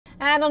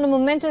And on a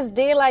momentous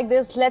day like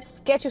this, let's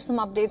get you some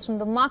updates from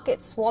the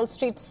markets. Wall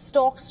Street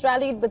stocks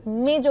rallied with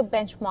major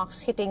benchmarks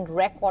hitting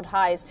record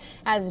highs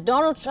as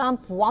Donald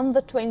Trump won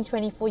the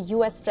 2024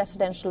 US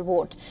presidential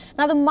vote.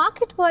 Now, the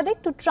market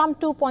verdict to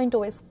Trump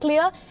 2.0 is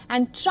clear,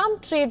 and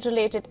Trump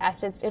trade-related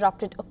assets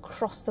erupted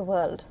across the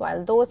world,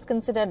 while those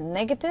considered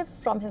negative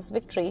from his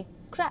victory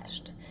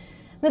crashed.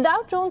 The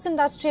Dow Jones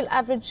Industrial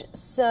Average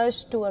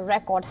surged to a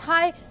record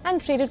high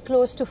and traded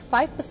close to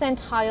 5%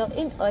 higher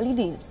in early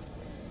deals.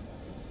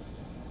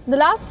 The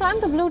last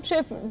time the blue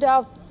chip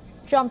Dow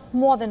jumped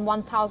more than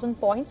 1,000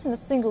 points in a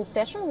single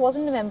session was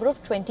in November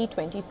of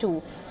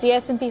 2022. The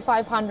S&P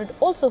 500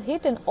 also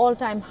hit an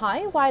all-time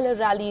high, while a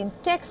rally in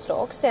tech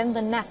stocks sent the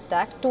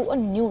Nasdaq to a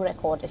new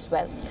record as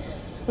well.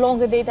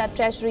 Longer data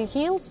Treasury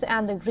yields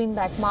and the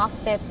greenback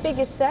marked their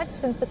biggest surge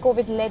since the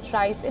COVID-led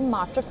rise in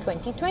March of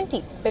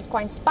 2020.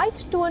 Bitcoin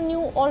spiked to a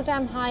new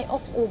all-time high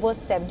of over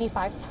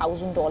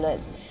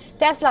 $75,000.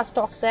 Tesla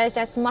stock surged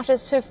as much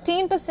as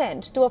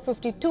 15% to a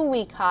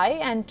 52-week high,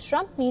 and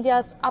Trump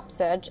media's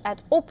upsurge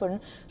at open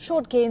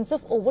showed gains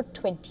of over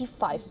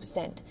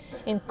 25%.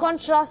 In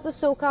contrast, the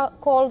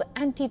so-called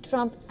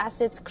anti-Trump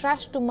assets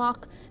crashed to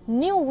mark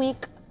new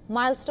week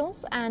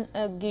milestones, and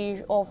a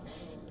gauge of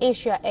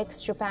Asia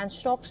ex-Japan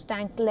stocks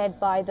tanked, led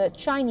by the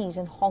Chinese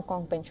and Hong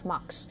Kong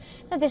benchmarks.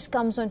 Now, this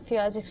comes on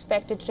fears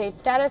expected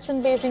trade tariffs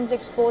and Beijing's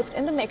exports,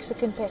 and the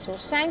Mexican peso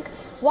sank,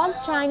 while the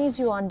Chinese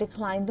yuan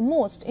declined the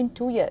most in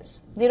 2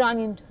 years. The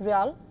Iranian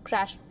rial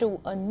crashed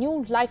to a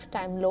new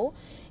lifetime low.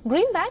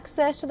 Greenback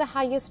surged to the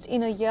highest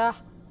in a year,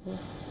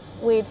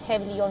 weighed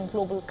heavily on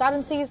global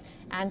currencies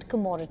and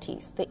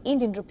commodities. The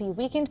Indian rupee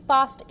weakened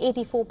past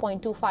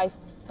 84.25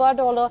 per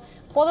dollar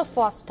for the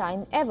first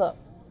time ever.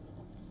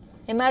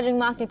 Emerging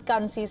market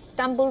currencies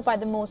stumbled by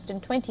the most in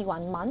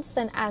 21 months,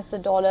 and as the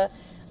dollar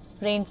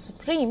reigned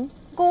supreme,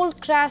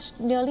 gold crashed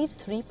nearly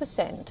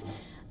 3%.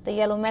 The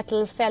yellow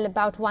metal fell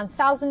about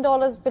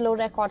 $1,000 below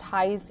record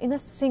highs in a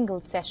single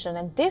session,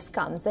 and this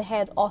comes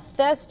ahead of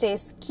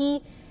Thursday's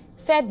key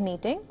Fed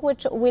meeting,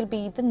 which will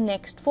be the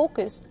next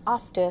focus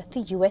after the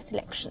US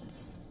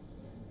elections.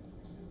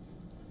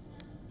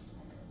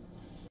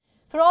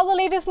 For all the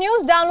latest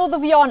news, download the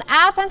WION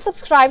app and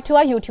subscribe to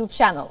our YouTube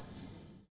channel.